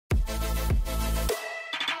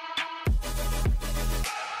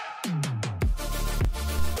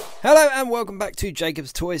Hello and welcome back to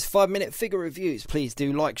Jacob's Toys 5-minute figure reviews. Please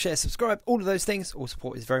do like, share, subscribe, all of those things. All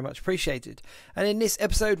support is very much appreciated. And in this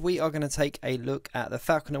episode we are going to take a look at the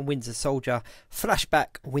Falcon and Winter Soldier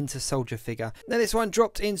flashback Winter Soldier figure. Now this one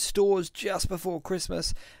dropped in stores just before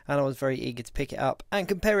Christmas and I was very eager to pick it up and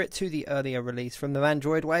compare it to the earlier release from the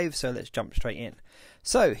Android Wave, so let's jump straight in.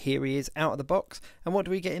 So here he is out of the box, and what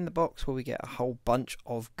do we get in the box? Well, we get a whole bunch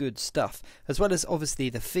of good stuff. As well as obviously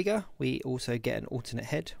the figure, we also get an alternate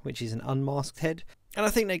head, which is an unmasked head. And I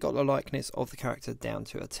think they got the likeness of the character down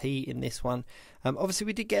to a T in this one. Obviously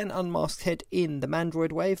we did get an unmasked head in the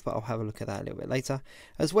Mandroid Wave, but I'll have a look at that a little bit later.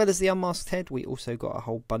 As well as the unmasked head, we also got a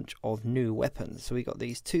whole bunch of new weapons. So we got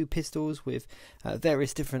these two pistols with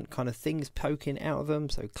various different kind of things poking out of them,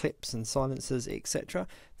 so clips and silencers, etc.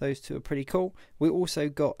 Those two are pretty cool. We also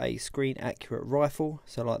got a screen accurate rifle,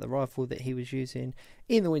 so like the rifle that he was using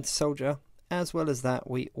in the Winter Soldier. As well as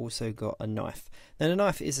that, we also got a knife. Now the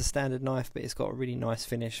knife is a standard knife, but it's got a really nice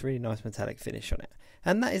finish, really nice metallic finish on it.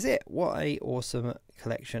 And that is it. What a awesome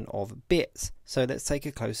collection of bits. So let's take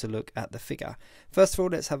a closer look at the figure. First of all,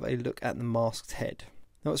 let's have a look at the masked head.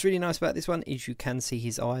 Now what's really nice about this one is you can see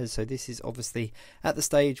his eyes. So this is obviously at the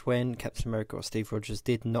stage when Captain America or Steve Rogers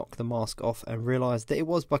did knock the mask off and realised that it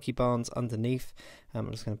was Bucky Barnes underneath.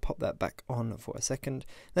 I'm just going to pop that back on for a second.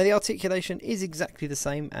 Now the articulation is exactly the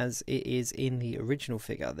same as it is in the original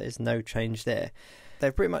figure. There's no change there.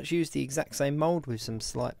 They've pretty much used the exact same mould with some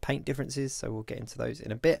slight paint differences, so we'll get into those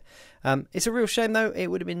in a bit. It's a real shame though, it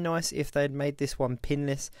would have been nice if they'd made this one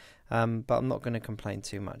pinless, but I'm not going to complain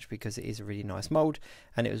too much because it is a really nice mould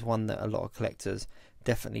and it was one that a lot of collectors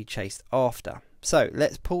definitely chased after. So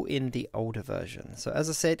let's pull in the older version. So as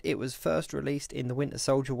I said, it was first released in the Winter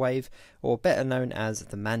Soldier Wave, or better known as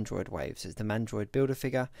the Mandroid Wave. So it's the Mandroid builder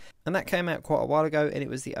figure, and that came out quite a while ago, and it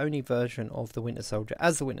was the only version of the Winter Soldier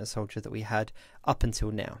as the Winter Soldier that we had up until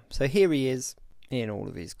now. So here he is in all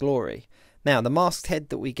of his glory. Now the masked head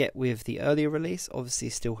that we get with the earlier release obviously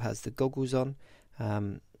still has the goggles on.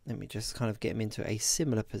 Let me just kind of get him into a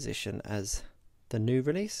similar position as the new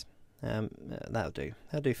release. That'll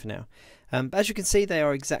do for now. But as you can see, they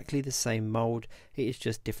are exactly the same mould, it is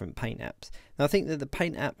just different paint apps. Now I think that the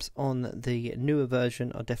paint apps on the newer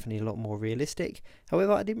version are definitely a lot more realistic.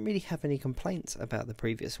 However, I didn't really have any complaints about the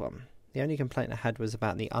previous one. The only complaint I had was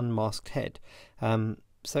about the unmasked head.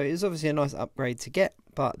 So it was obviously a nice upgrade to get,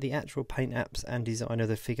 but the actual paint apps and design of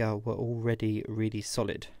the figure were already really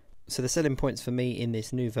solid. So the selling points for me in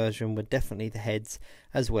this new version were definitely the heads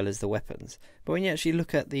as well as the weapons. But when you actually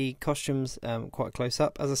look at the costumes quite close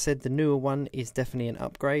up, as I said, the newer one is definitely an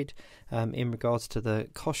upgrade in regards to the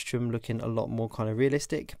costume looking a lot more kind of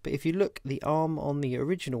realistic. But if you look, the arm on the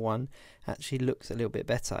original one actually looks a little bit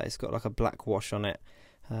better. It's got like a black wash on it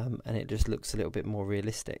and it just looks a little bit more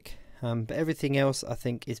realistic. But everything else I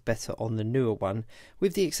think is better on the newer one,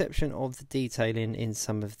 with the exception of the detailing in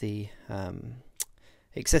some of the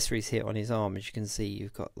accessories here on his arm. As you can see,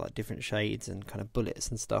 you've got like different shades and kind of bullets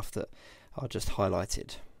and stuff that are just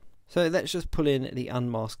highlighted. So let's just pull in the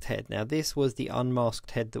unmasked head. Now this was the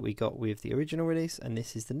unmasked head that we got with the original release, and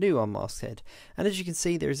this is the new unmasked head. And as you can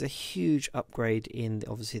see, there is a huge upgrade in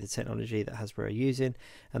obviously the technology that Hasbro are using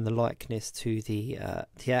and the likeness to the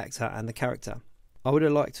actor and the character. I would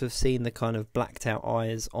have liked to have seen the kind of blacked out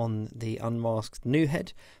eyes on the unmasked new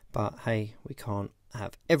head, but hey, we can't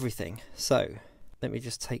have everything. So let me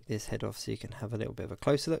just take this head off so you can have a little bit of a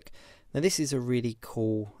closer look. Now this is a really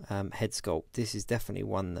cool head sculpt. This is definitely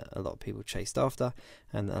one that a lot of people chased after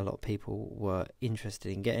and a lot of people were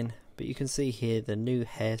interested in getting. But you can see here the new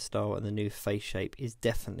hairstyle and the new face shape is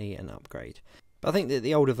definitely an upgrade. But I think that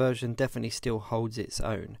the older version definitely still holds its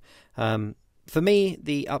own. For me,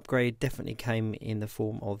 the upgrade definitely came in the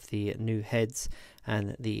form of the new heads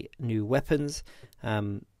and the new weapons.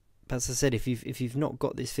 As I said, if you've not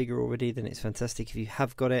got this figure already, then it's fantastic. If you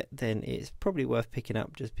have got it, then it's probably worth picking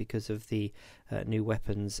up just because of the new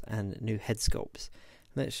weapons and new head sculpts.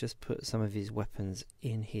 Let's just put some of his weapons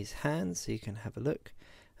in his hands so you can have a look.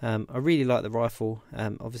 I really like the rifle.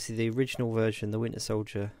 Obviously the original version, the Winter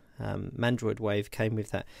Soldier Mandroid Wave, came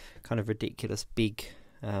with that kind of ridiculous big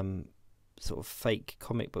sort of fake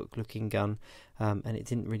comic book looking gun, and it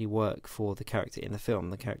didn't really work for the character in the film.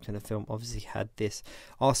 The character in the film obviously had this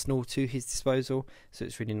arsenal to his disposal, so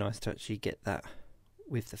it's really nice to actually get that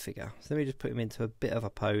with the figure. So let me just put him into a bit of a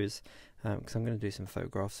pose, because I'm going to do some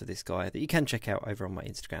photographs of this guy that you can check out over on my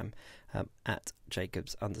Instagram at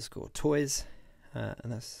Jacobs_toys,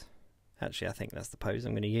 and that's actually, I think that's the pose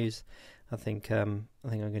I'm going to use. I think I'm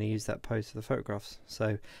going to use that pose for the photographs.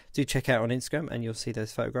 So do check out on Instagram and you'll see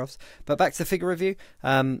those photographs. But back to the figure review.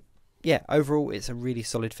 yeah, overall it's a really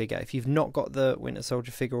solid figure. If you've not got the Winter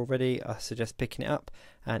Soldier figure already, I suggest picking it up,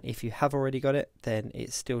 and if you have already got it, then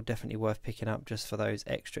it's still definitely worth picking up just for those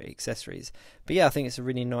extra accessories. But yeah, I think it's a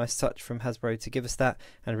really nice touch from Hasbro to give us that,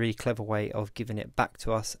 and a really clever way of giving it back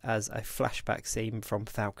to us as a flashback scene from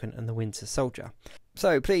Falcon and the Winter Soldier.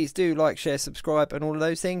 So please do like, share, subscribe and all of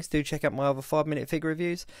those things. Do check out my other 5-minute figure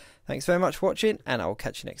reviews. Thanks very much for watching, and I will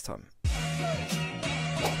catch you next time.